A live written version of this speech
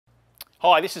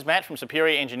Hi, this is Matt from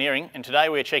Superior Engineering, and today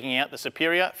we're checking out the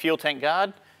Superior Fuel Tank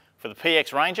Guard for the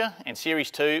PX Ranger and Series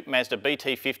 2 Mazda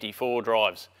BT-50 four-wheel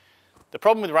drives. The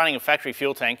problem with running a factory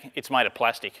fuel tank, it's made of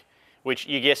plastic, which,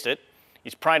 you guessed it,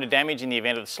 is prone to damage in the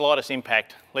event of the slightest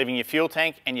impact, leaving your fuel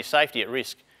tank and your safety at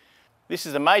risk. This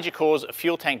is a major cause of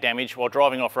fuel tank damage while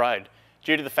driving off-road,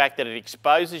 due to the fact that it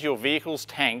exposes your vehicle's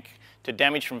tank to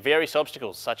damage from various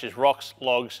obstacles such as rocks,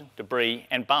 logs, debris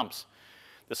and bumps.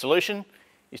 The solution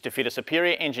is to fit a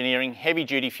Superior Engineering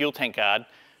heavy-duty fuel tank guard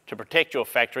to protect your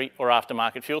factory or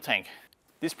aftermarket fuel tank.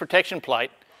 This protection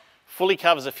plate fully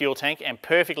covers the fuel tank and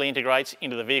perfectly integrates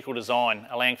into the vehicle design,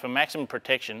 allowing for maximum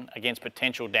protection against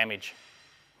potential damage.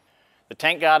 The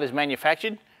tank guard is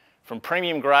manufactured from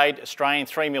premium grade Australian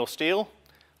 3mm steel,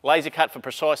 laser cut for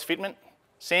precise fitment,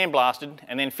 sandblasted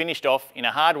and then finished off in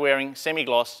a hard-wearing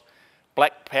semi-gloss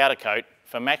black powder coat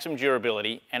for maximum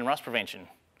durability and rust prevention.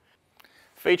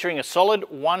 Featuring a solid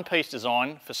one-piece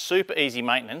design for super easy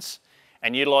maintenance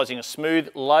and utilising a smooth,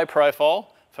 low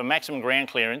profile for maximum ground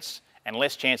clearance and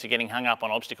less chance of getting hung up on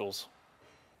obstacles.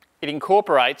 It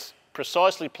incorporates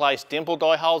precisely placed dimple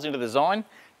die holes into the design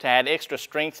to add extra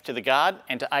strength to the guard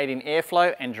and to aid in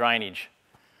airflow and drainage.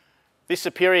 This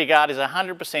Superior guard is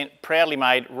 100% proudly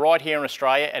made right here in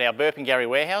Australia at our Burpengary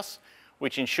warehouse,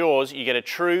 which ensures you get a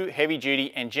true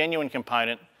heavy-duty and genuine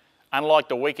component, unlike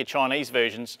the weaker Chinese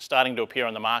versions starting to appear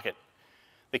on the market.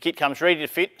 The kit comes ready to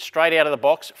fit straight out of the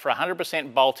box for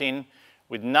 100% bolt-in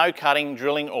with no cutting,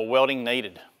 drilling or welding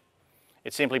needed.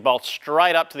 It simply bolts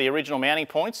straight up to the original mounting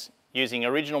points using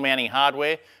original mounting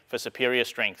hardware for superior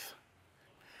strength.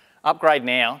 Upgrade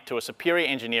now to a Superior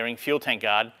Engineering fuel tank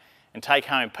guard and take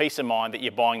home peace of mind that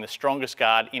you're buying the strongest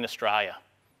guard in Australia.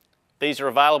 These are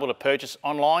available to purchase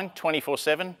online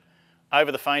 24/7, over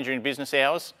the phone during business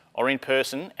hours, or in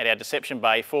person at our Deception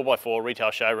Bay 4x4 retail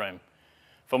showroom.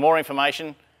 For more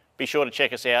information, be sure to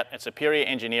check us out at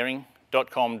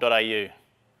superiorengineering.com.au.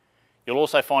 You'll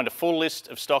also find a full list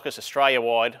of stockers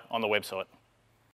Australia-wide on the website.